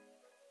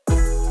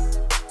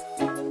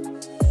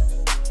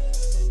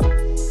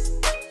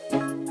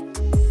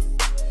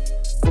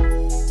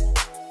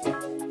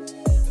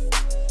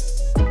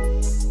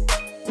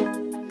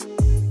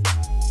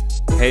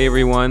Hey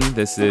everyone,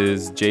 this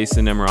is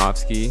Jason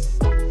Nemirovsky.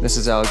 This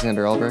is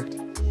Alexander Albrecht.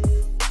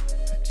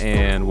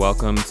 And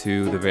welcome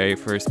to the very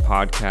first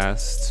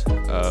podcast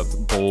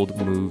of Bold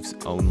Moves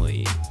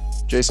Only.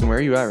 Jason, where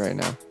are you at right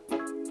now?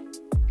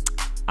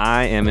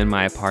 I am in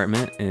my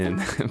apartment in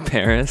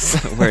Paris.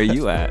 Where are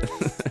you at?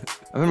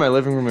 I'm in my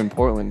living room in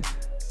Portland.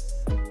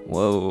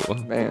 Whoa.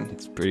 Man.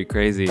 It's pretty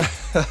crazy.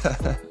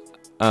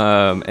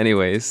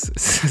 Anyways,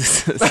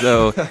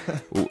 so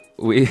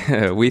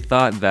we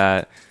thought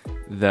that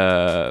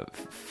the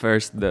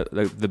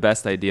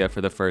best idea for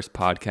the first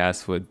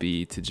podcast would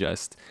be to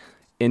just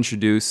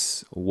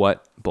introduce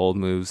what Bold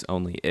Moves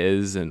Only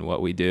is and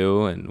what we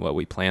do and what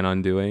we plan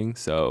on doing.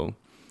 So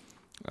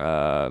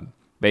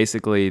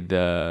basically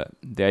the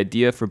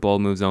idea for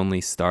Bold Moves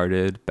Only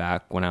started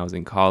back when I was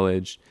in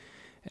college,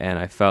 and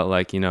I felt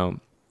like,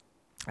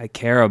 I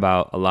care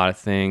about a lot of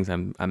things.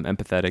 I'm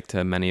empathetic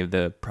to many of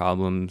the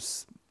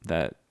problems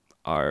that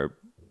are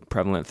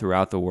prevalent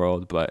throughout the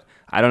world, but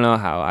I don't know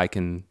how I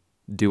can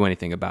do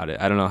anything about it.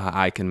 I don't know how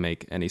I can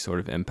make any sort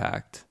of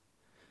impact.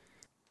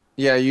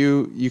 Yeah,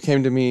 you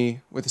came to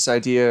me with this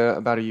idea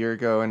about a year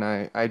ago, and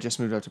I just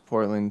moved up to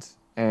Portland,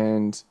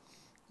 and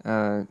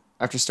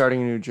after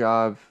starting a new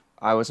job,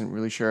 I wasn't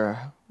really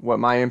sure what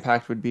my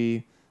impact would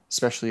be,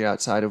 especially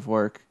outside of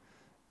work.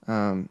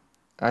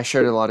 I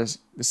shared a lot of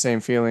the same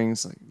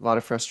feelings, like a lot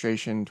of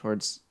frustration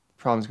towards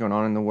problems going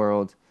on in the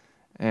world,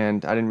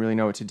 and I didn't really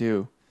know what to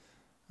do.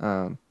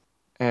 And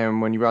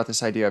when you brought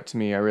this idea up to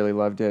me, I really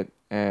loved it,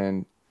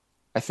 and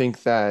I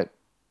think that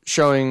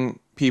showing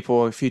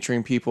people,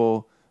 featuring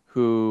people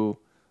who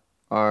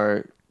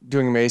are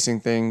doing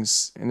amazing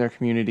things in their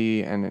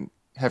community and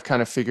have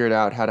kind of figured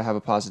out how to have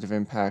a positive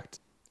impact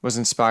was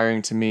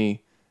inspiring to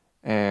me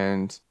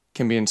and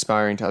can be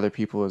inspiring to other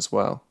people as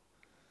well.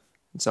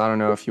 And so I don't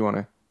know if you want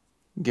to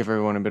give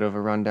everyone a bit of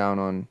a rundown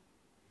on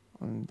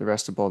the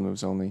rest of Bold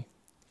Moves Only.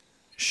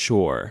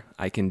 Sure,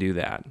 I can do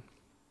that.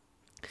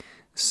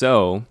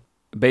 So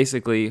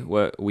basically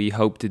what we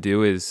hope to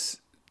do is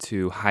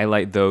to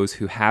highlight those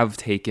who have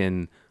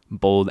taken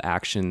bold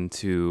action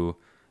to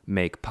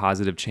make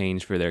positive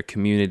change for their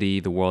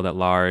community, the world at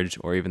large,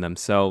 or even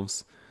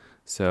themselves.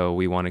 So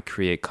we want to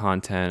create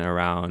content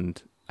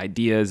around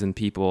ideas and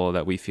people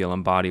that we feel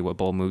embody what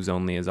Bold Moves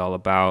Only is all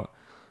about.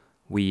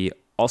 We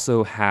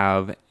also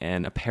have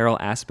an apparel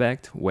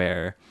aspect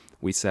where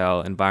we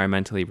sell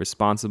environmentally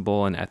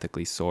responsible and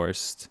ethically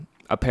sourced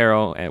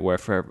apparel, and where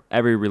for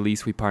every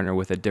release we partner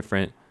with a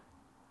different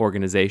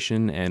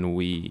organization and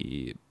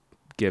we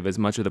give as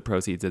much of the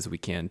proceeds as we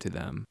can to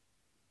them.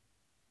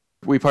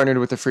 We partnered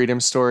with the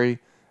Freedom Story,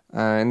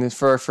 and then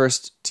for our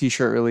first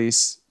t-shirt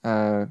release,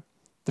 the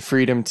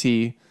Freedom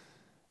Tee,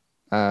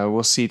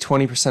 we'll see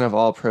 20% of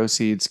all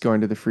proceeds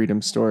going to the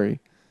Freedom Story.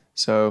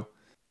 So,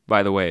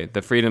 by the way,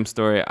 the Freedom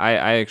Story,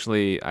 I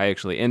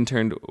actually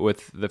interned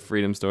with the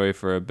Freedom Story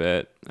for a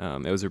bit.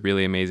 It was a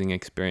really amazing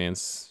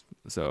experience.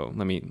 So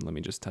let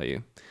me just tell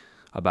you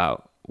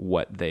about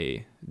what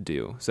they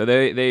do. So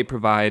they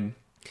provide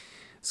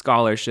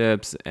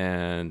scholarships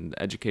and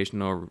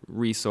educational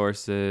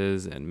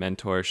resources and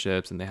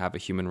mentorships, and they have a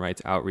human rights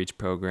outreach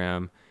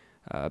program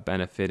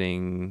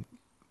benefiting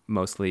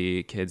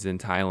mostly kids in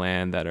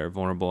Thailand that are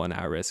vulnerable and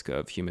at risk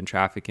of human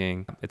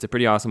trafficking. It's a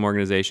pretty awesome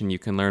organization. You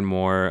can learn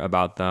more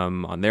about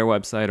them on their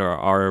website or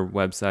our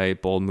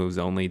website,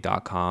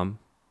 boldmovesonly.com.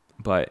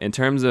 But in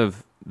terms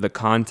of the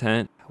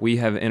content, we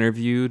have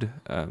interviewed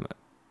a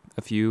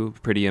few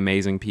pretty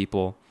amazing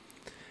people,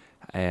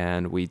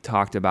 and we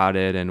talked about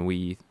it, and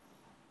we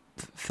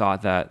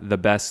thought that the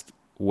best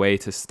way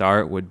to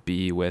start would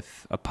be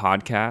with a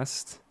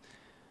podcast.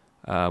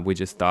 We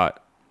just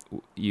thought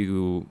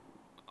you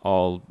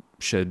all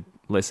should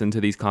listen to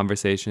these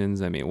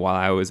conversations. I mean, while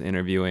I was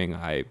interviewing,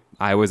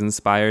 I was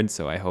inspired,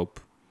 so I hope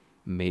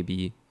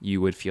maybe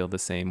you would feel the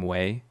same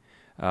way.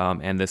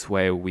 And this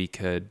way we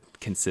could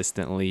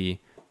consistently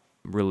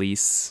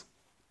release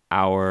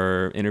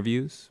our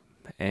interviews,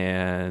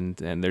 and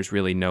there's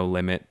really no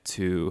limit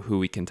to who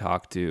we can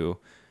talk to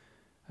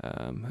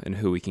and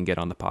who we can get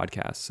on the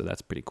podcast. So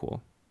that's pretty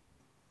cool.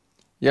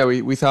 Yeah,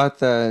 we thought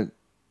that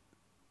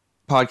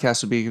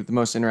podcasts would be the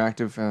most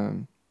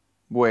interactive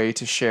way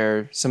to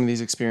share some of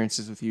these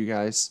experiences with you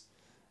guys.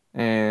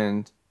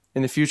 And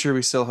in the future,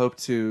 we still hope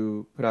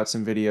to put out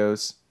some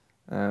videos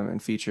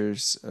and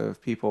features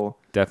of people.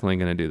 Definitely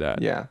going to do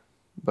that. Yeah.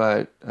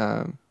 But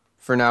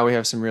for now, we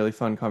have some really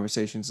fun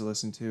conversations to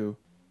listen to,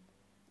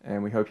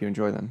 and we hope you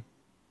enjoy them.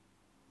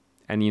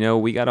 And,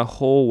 we got a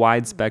whole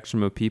wide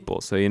spectrum of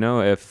people. So,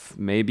 if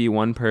maybe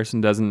one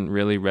person doesn't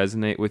really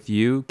resonate with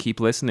you, keep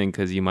listening,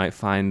 because you might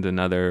find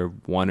another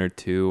 1 or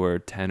 2 or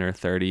 10 or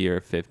 30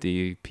 or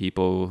 50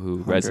 people who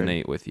 100.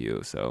 resonate with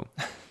you. So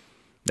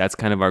that's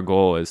kind of our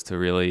goal, is to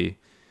really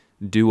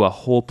do a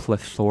whole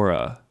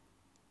plethora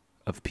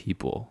of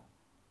people.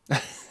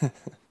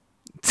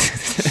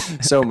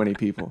 So many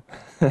people.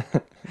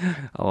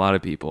 A lot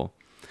of people.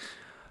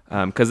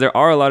 Because there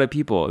are a lot of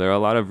people. There are a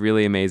lot of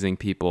really amazing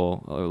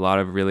people, a lot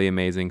of really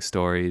amazing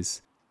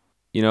stories.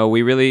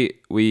 we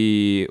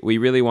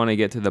really want to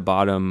get to the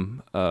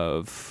bottom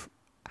of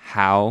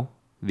how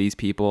these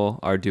people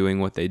are doing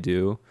what they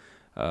do,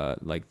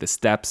 like the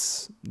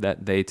steps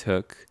that they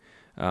took,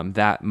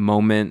 that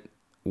moment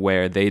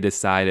where they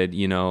decided,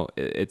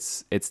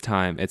 it's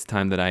time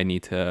that I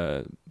need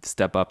to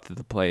step up to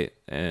the plate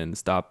and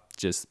stop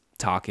just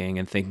talking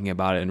and thinking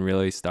about it and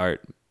really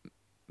start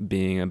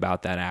being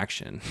about that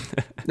action.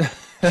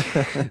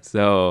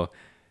 So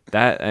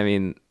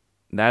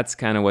that's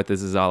kind of what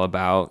this is all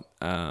about.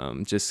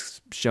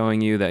 Just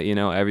showing you that,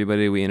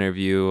 everybody we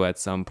interview at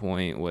some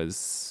point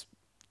was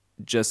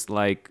just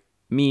like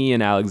me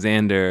and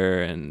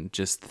Alexander, and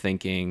just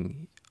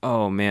thinking,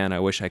 oh man, I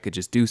wish I could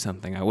just do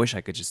something. I wish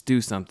I could just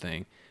do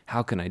something.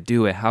 How can I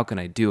do it? How can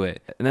I do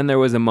it? And then there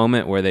was a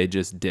moment where they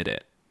just did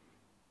it.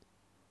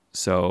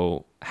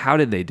 So how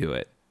did they do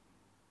it?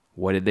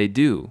 What did they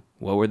do?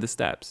 What were the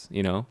steps,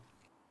 And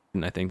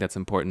I think that's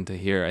important to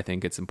hear. I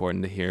think it's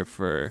important to hear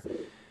for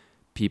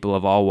people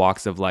of all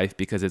walks of life,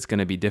 because it's going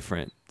to be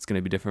different. It's going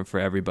to be different for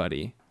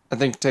everybody. I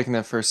think taking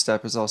that first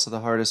step is also the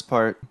hardest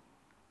part.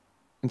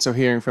 And so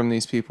hearing from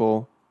these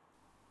people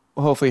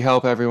will hopefully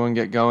help everyone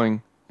get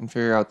going and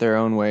figure out their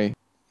own way.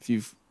 If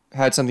you've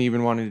had something you've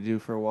been wanting to do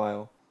for a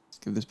while,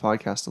 just give this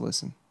podcast a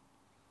listen.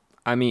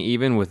 I mean,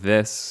 even with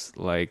this,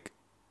 like,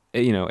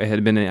 it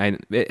had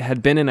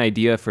been an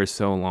idea for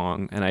so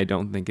long, and I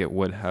don't think it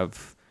would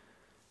have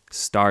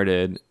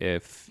started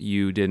if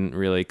you didn't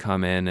really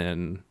come in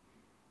and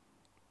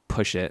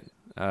push it,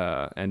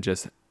 and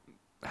just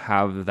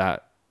have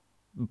that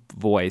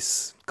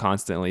voice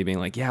constantly being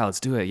like, yeah, let's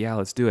do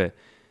it.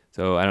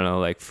 So I don't know,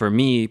 like for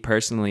me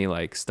personally,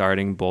 like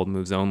starting Bold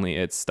Moves Only,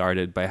 it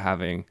started by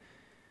having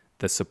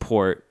the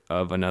support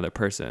of another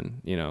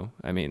person.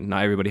 I mean,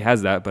 not everybody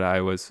has that, but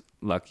I was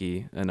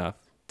lucky enough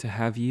to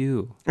have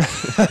you.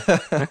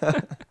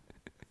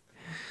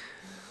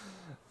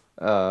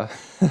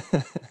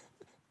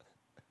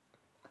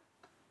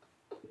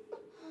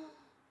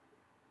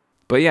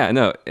 But yeah,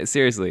 no,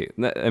 seriously.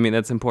 I mean,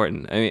 that's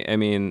important. I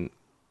mean,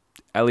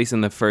 at least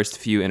in the first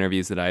few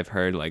interviews that I've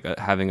heard, like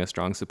having a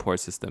strong support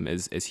system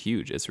is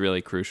huge. It's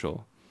really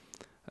crucial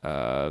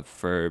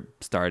for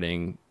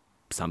starting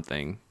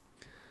something.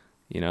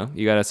 You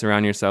got to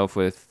surround yourself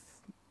with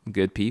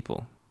good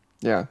people.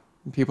 Yeah,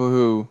 people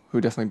who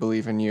definitely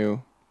believe in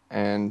you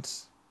and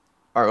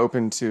are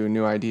open to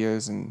new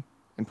ideas and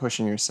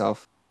pushing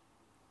yourself.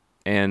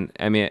 And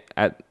I mean,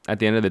 at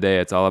the end of the day,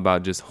 it's all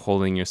about just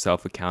holding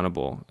yourself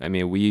accountable. I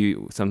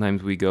mean,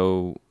 sometimes we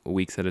go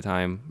weeks at a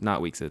time,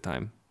 not weeks at a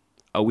time,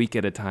 a week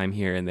at a time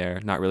here and there,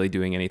 not really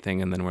doing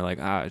anything. And then we're like,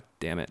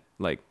 damn it.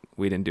 Like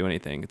we didn't do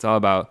anything. It's all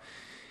about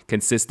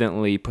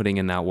consistently putting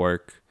in that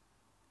work.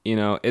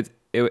 It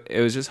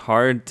was just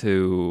hard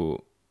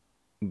to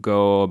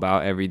go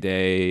about every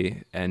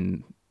day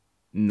and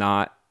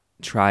not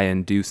try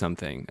and do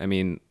something. I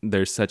mean,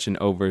 there's such an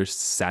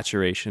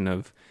oversaturation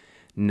of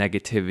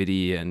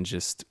negativity and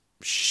just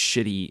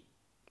shitty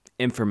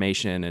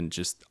information and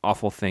just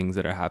awful things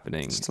that are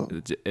happening.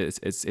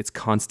 It's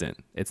constant.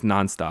 It's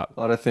nonstop. A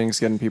lot of things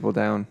getting people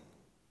down.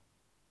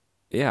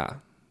 Yeah.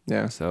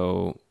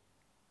 So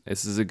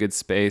this is a good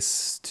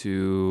space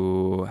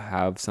to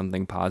have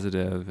something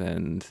positive,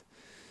 and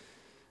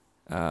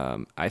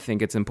I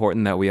think it's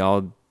important that we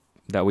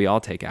all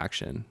take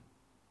action.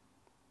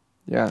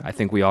 Yeah. I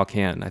think we all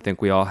can. I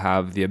think we all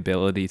have the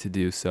ability to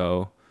do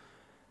so.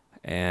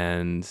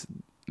 And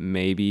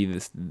maybe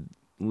this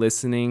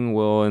listening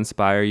will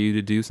inspire you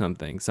to do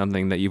something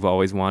that you've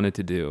always wanted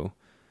to do.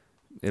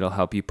 It'll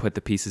help you put the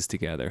pieces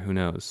together. Who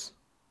knows?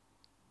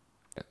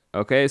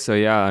 Okay, so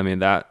yeah, I mean,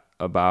 that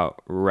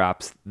about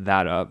wraps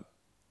that up.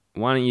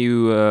 Why don't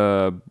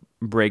you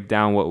break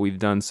down what we've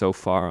done so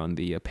far on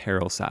the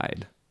apparel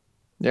side?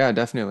 Yeah,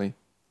 definitely.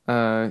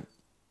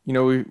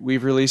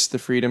 We've released the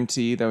Freedom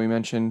Tee that we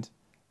mentioned,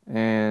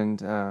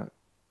 and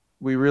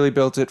we really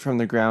built it from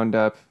the ground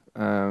up.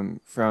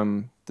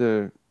 From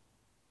the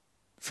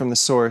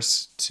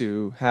source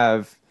to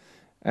have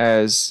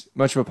as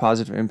much of a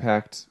positive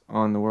impact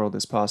on the world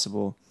as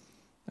possible.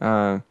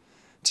 To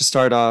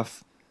start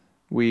off,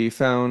 we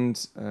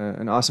found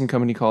an awesome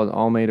company called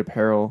All Made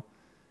Apparel,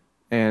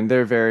 and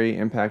they're very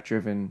impact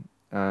driven,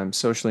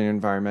 socially and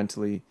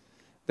environmentally.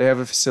 They have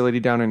a facility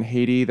down in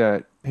Haiti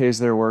that pays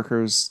their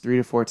workers 3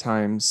 to 4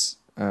 times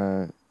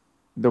the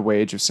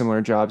wage of similar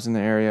jobs in the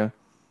area,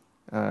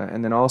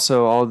 and then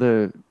also all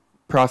the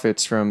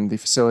profits from the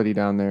facility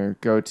down there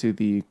go to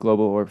the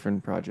Global Orphan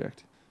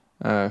Project,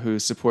 who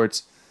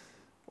supports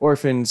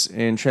orphans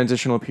in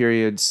transitional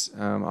periods,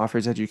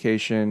 offers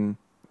education,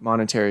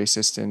 monetary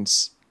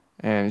assistance,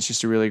 and it's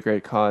just a really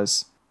great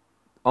cause.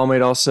 All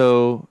Made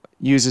also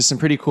uses some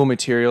pretty cool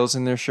materials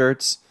in their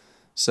shirts.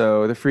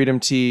 So the Freedom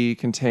Tee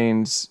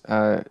contains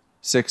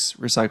 6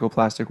 recycled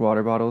plastic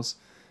water bottles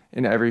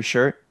in every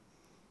shirt,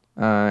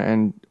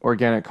 and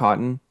organic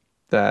cotton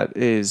that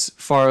is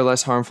far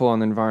less harmful on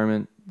the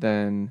environment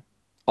than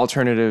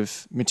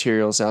alternative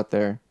materials out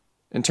there.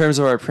 In terms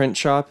of our print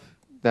shop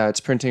that's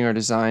printing our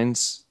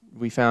designs,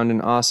 we found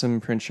an awesome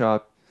print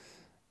shop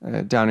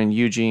down in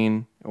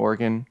Eugene,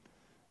 Oregon,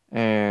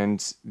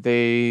 and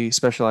they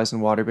specialize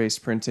in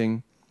water-based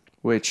printing,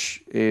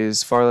 which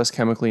is far less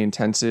chemically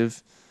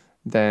intensive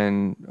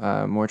than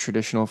more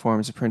traditional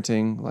forms of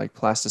printing, like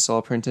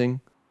plastisol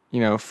printing.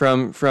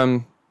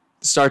 From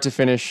start to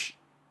finish,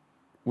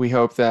 we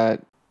hope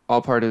that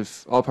all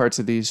parts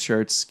of these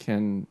shirts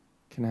can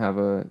have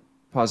a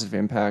positive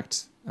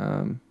impact.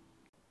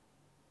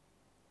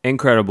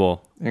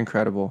 Incredible.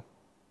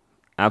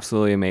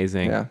 Absolutely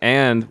amazing. Yeah.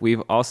 And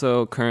we've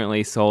also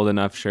currently sold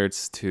enough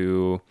shirts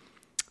to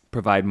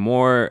provide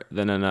more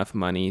than enough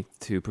money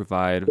to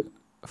provide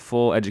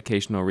full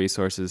educational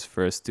resources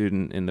for a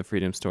student in the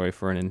Freedom Story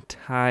for an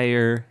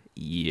entire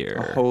year.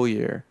 A whole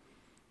year.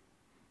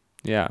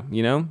 Yeah,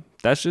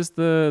 that's just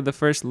the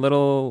first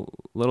little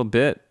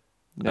bit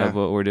of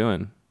what we're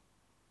doing.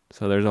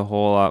 So there's a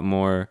whole lot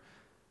more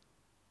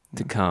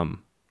to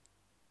come.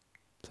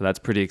 So that's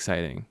pretty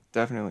exciting.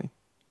 Definitely.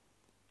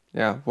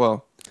 Yeah,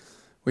 well,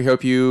 we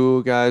hope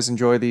you guys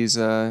enjoy these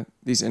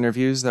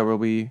interviews that we'll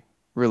be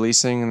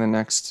releasing in the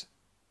next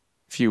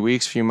few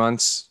weeks, few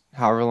months,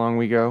 however long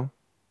we go.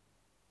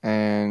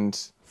 And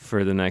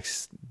for the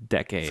next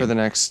decade.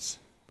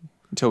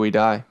 Until we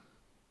die.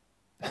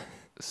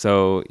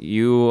 So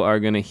you are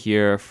going to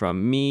hear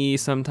from me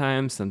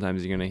sometimes.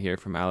 Sometimes you're going to hear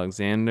from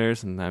Alexander.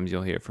 Sometimes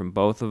you'll hear from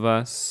both of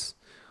us.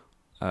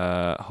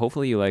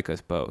 Hopefully you like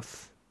us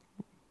both.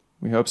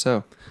 We hope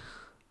so.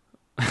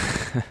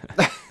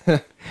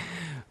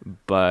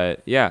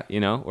 But yeah,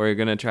 we're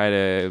going to try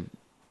to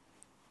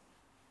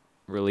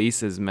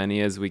release as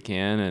many as we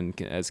can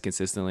and as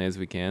consistently as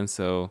we can.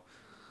 So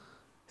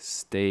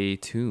stay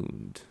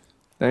tuned.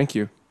 Thank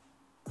you.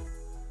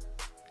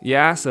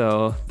 Yeah,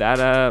 so that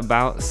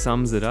about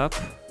sums it up.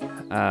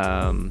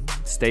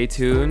 Stay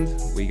tuned.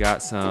 We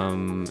got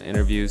some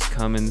interviews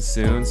coming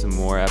soon, some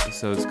more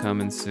episodes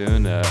coming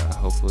soon.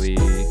 Hopefully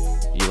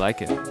you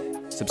like it.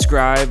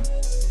 Subscribe,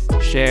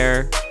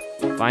 share,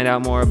 find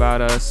out more about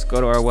us. Go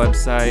to our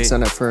website.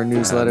 Sign up for our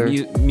newsletter.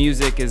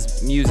 Music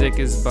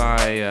is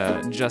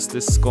by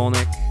Justice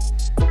Skolnick.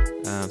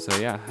 So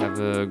yeah, have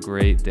a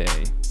great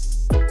day.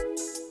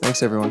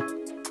 Thanks, everyone.